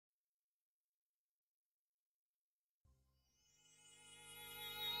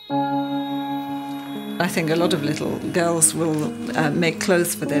I think a lot of little girls will make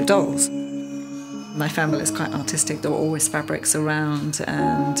clothes for their dolls. My family is quite artistic. There were always fabrics around,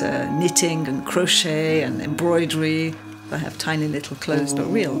 and knitting and crochet and embroidery. I have tiny little clothes, but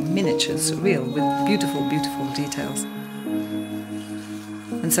real miniatures, real, with beautiful, beautiful details.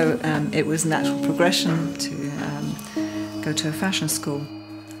 And so it was natural progression to go to a fashion school.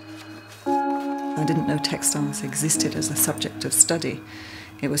 I didn't know textiles existed as a subject of study.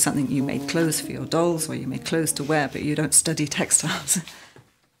 It was something you made clothes for your dolls or you made clothes to wear, but you don't study textiles.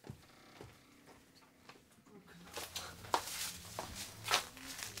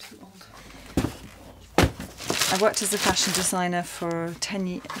 I worked as a fashion designer for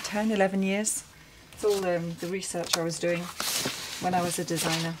 11 years. It's all the research I was doing when I was a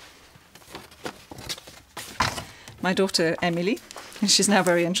designer. My daughter Emily, she's now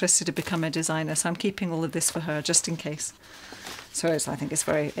very interested to become a designer, so I'm keeping all of this for her just in case. So I think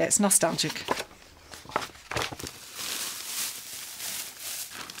it's nostalgic.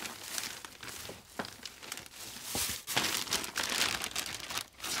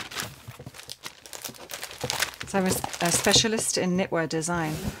 So I was a specialist in knitwear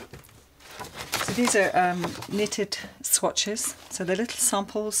design. So these are knitted swatches, so they're little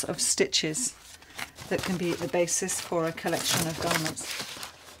samples of stitches that can be the basis for a collection of garments.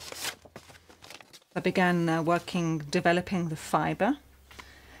 I began developing the fibre,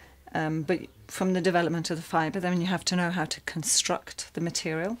 but from the development of the fibre, then you have to know how to construct the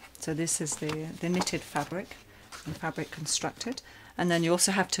material. So this is the knitted fabric, the fabric constructed, and then you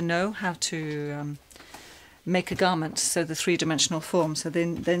also have to know how to make a garment, so the three-dimensional form. So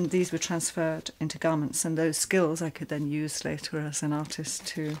then these were transferred into garments, and those skills I could then use later as an artist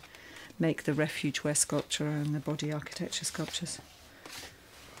to make the refuge wear sculpture and the body architecture sculptures.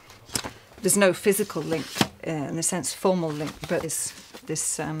 There's no physical link, in the sense formal link, but it's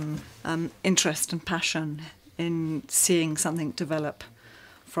this interest and passion in seeing something develop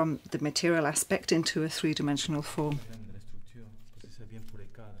from the material aspect into a three-dimensional form.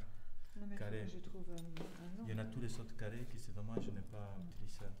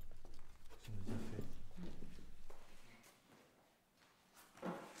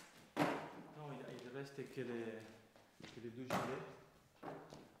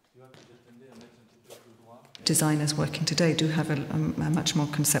 Designers working today do have a much more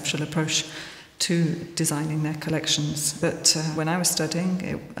conceptual approach to designing their collections. But when I was studying,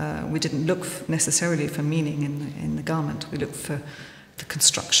 we didn't look necessarily for meaning in the garment. We looked for the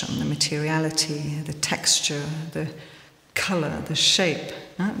construction, the materiality, the texture, the colour, the shape.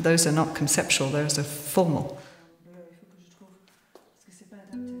 Those are not conceptual, those are formal.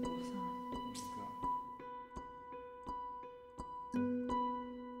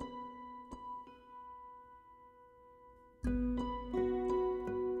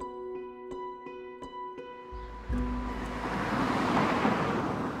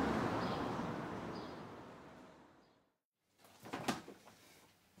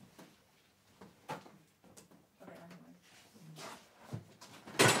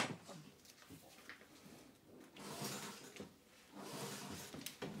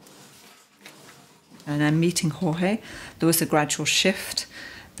 And I'm meeting Jorge. There was a gradual shift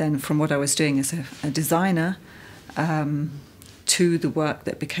then from what I was doing as a designer to the work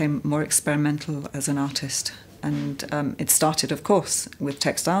that became more experimental as an artist. And it started, of course, with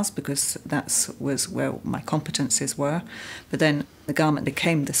textiles, because that was where my competencies were. But then the garment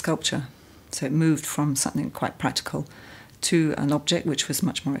became the sculpture. So it moved from something quite practical to an object which was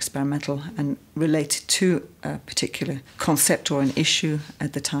much more experimental and related to a particular concept or an issue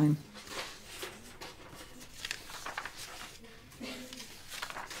at the time.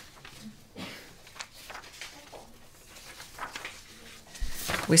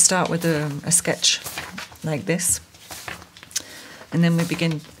 We start with a sketch like this, and then we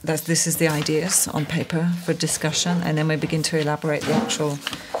begin, this is the ideas on paper for discussion, and then we begin to elaborate the actual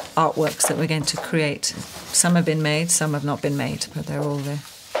artworks that we're going to create. Some have been made, some have not been made, but they're all the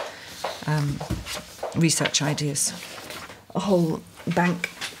research ideas. A whole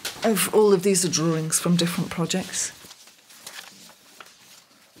bank of all of these are drawings from different projects.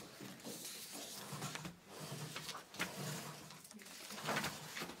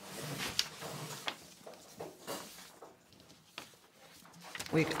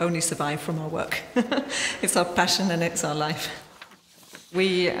 We only survive from our work. It's our passion and it's our life.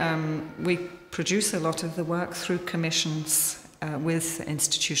 We produce a lot of the work through commissions with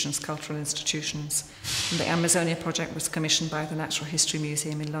institutions, cultural institutions. And the Amazonia project was commissioned by the Natural History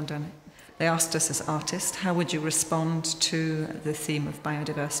Museum in London. They asked us as artists, how would you respond to the theme of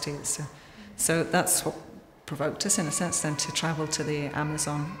biodiversity? So that's what provoked us, in a sense, then to travel to the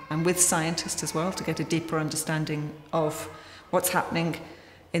Amazon, and with scientists as well, to get a deeper understanding of what's happening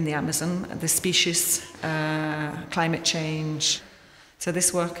in the Amazon, the species, climate change. So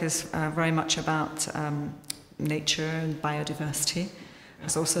this work is very much about nature and biodiversity.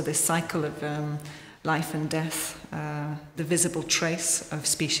 There's also this cycle of life and death, the visible trace of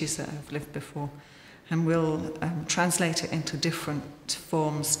species that have lived before. And we'll translate it into different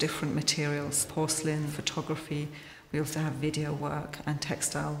forms, different materials, porcelain, photography. We also have video work and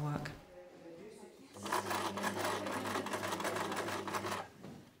textile work.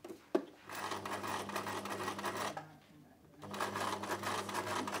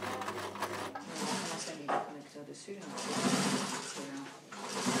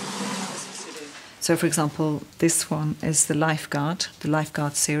 So, for example, this one is the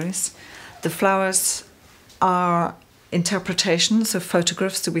Lifeguard series. The flowers are interpretations of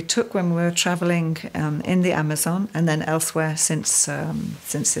photographs that we took when we were travelling in the Amazon and then elsewhere since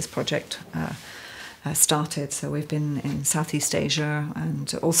this project started. So we've been in Southeast Asia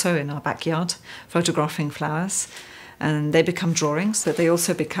and also in our backyard photographing flowers. And they become drawings, but they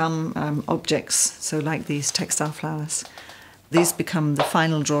also become objects, so like these textile flowers. These become the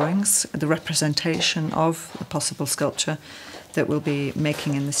final drawings, the representation of a possible sculpture that we'll be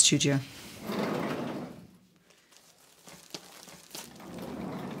making in the studio.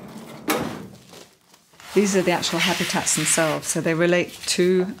 These are the actual habitats themselves, so they relate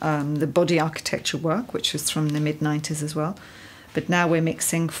to the body architecture work, which was from the mid-90s as well. But now we're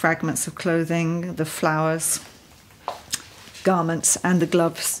mixing fragments of clothing, the flowers, garments and the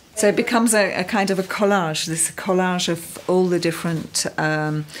gloves. So it becomes a kind of a collage, this collage of all the different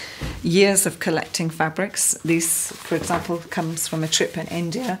years of collecting fabrics. This, for example, comes from a trip in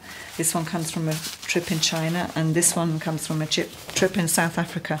India, this one comes from a trip in China, and this one comes from a trip in South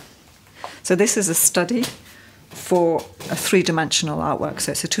Africa. So this is a study for a three-dimensional artwork,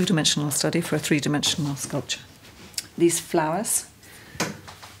 so it's a two-dimensional study for a three-dimensional sculpture. These flowers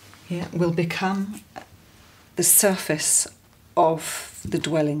here will become the surface of the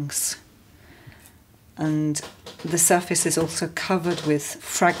dwellings, and the surface is also covered with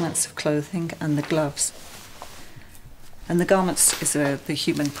fragments of clothing and the gloves, and the garments is the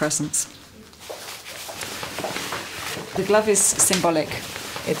human presence. The glove is symbolic.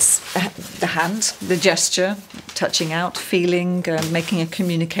 It's the hand, the gesture, touching out, feeling, making a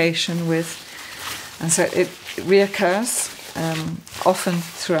communication with, and so it reoccurs often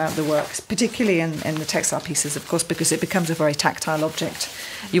throughout the works, particularly in the textile pieces, of course, because it becomes a very tactile object.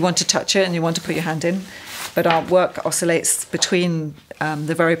 You want to touch it and you want to put your hand in, but our work oscillates between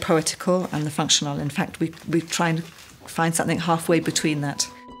the very poetical and the functional. In fact, we try and find something halfway between that.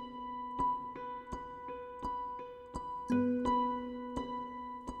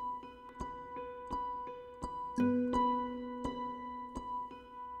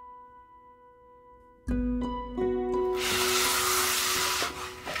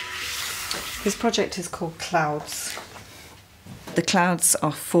 This project is called Clouds. The clouds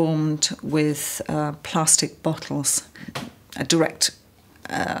are formed with plastic bottles, a direct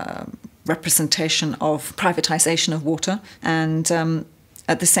representation of privatization of water, and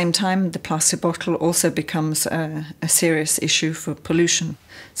at the same time the plastic bottle also becomes a serious issue for pollution.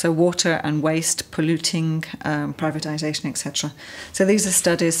 So water and waste polluting, privatization, etc. So these are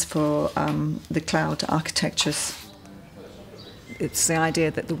studies for the cloud architectures. It's the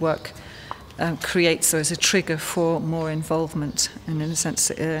idea that the work creates as a trigger for more involvement, and in a sense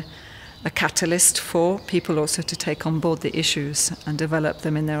a catalyst for people also to take on board the issues and develop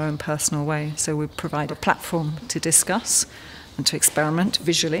them in their own personal way. So we provide a platform to discuss and to experiment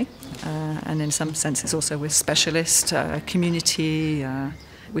visually, and in some senses also with specialist community.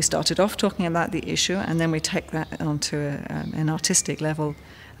 We started off talking about the issue, and then we take that onto an artistic level,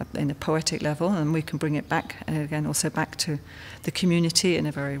 in a poetic level, and we can bring it back, again, also back to the community in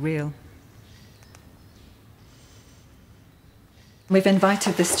a very real. We've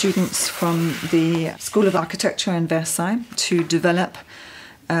invited the students from the School of Architecture in Versailles to develop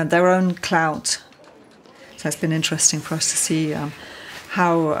their own cloud. So it's been interesting for us to see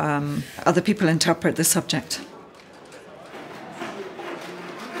how other people interpret the subject.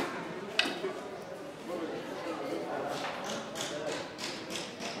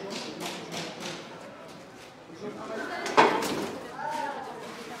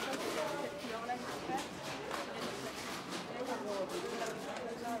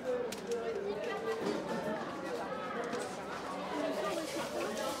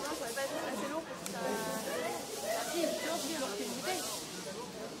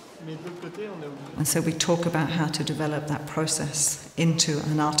 And so we talk about how to develop that process into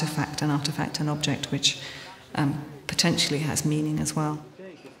an artifact, an object which potentially has meaning as well.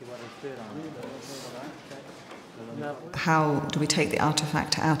 How do we take the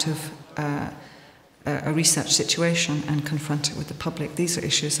artifact out of a research situation and confront it with the public? These are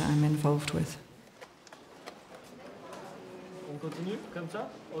issues that I'm involved with. On continue comme ça,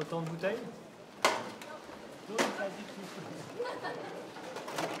 autant de bouteilles.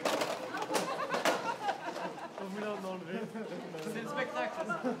 C'est le spectacle.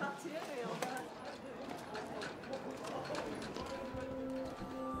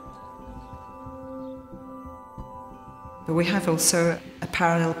 But we have also a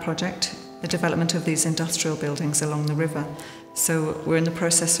parallel project, the development of these industrial buildings along the river. So we're in the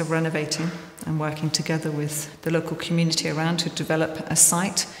process of renovating and working together with the local community around to develop a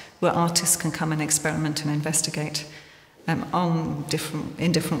site where artists can come and experiment and investigate in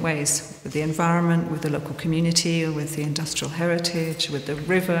different ways, with the environment, with the local community, with the industrial heritage, with the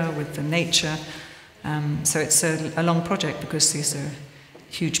river, with the nature. So it's a long project because these are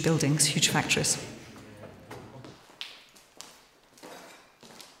huge buildings, huge factories.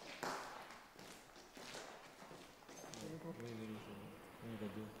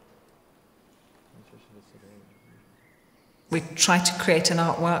 We try to create an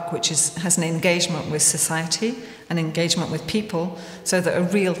artwork which has an engagement with society, an engagement with people, so that a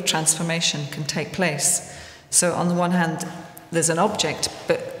real transformation can take place. So on the one hand, there's an object,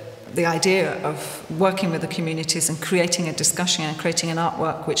 but the idea of working with the communities and creating a discussion and creating an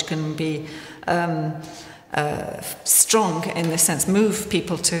artwork which can be strong in the sense, move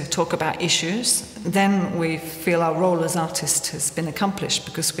people to talk about issues, then we feel our role as artists has been accomplished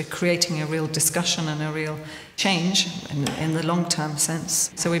because we're creating a real discussion and a real change in the long-term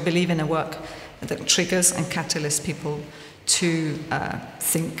sense. So we believe in a work that triggers and catalysts people to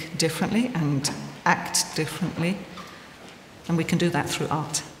think differently and act differently, and we can do that through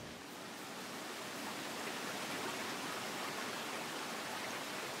art.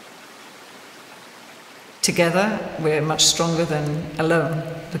 Together, we're much stronger than alone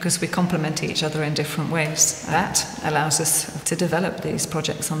because we complement each other in different ways. That allows us to develop these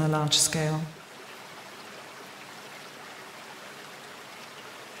projects on a large scale.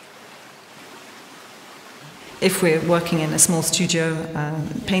 If we're working in a small studio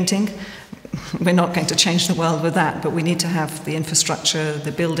painting, we're not going to change the world with that, but we need to have the infrastructure,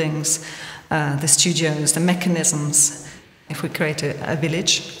 the buildings, the studios, the mechanisms. If we create a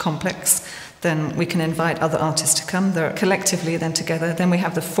village complex, then we can invite other artists to come. They're collectively, then together, then we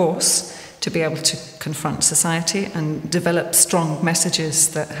have the force to be able to confront society and develop strong messages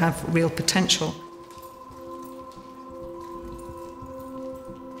that have real potential.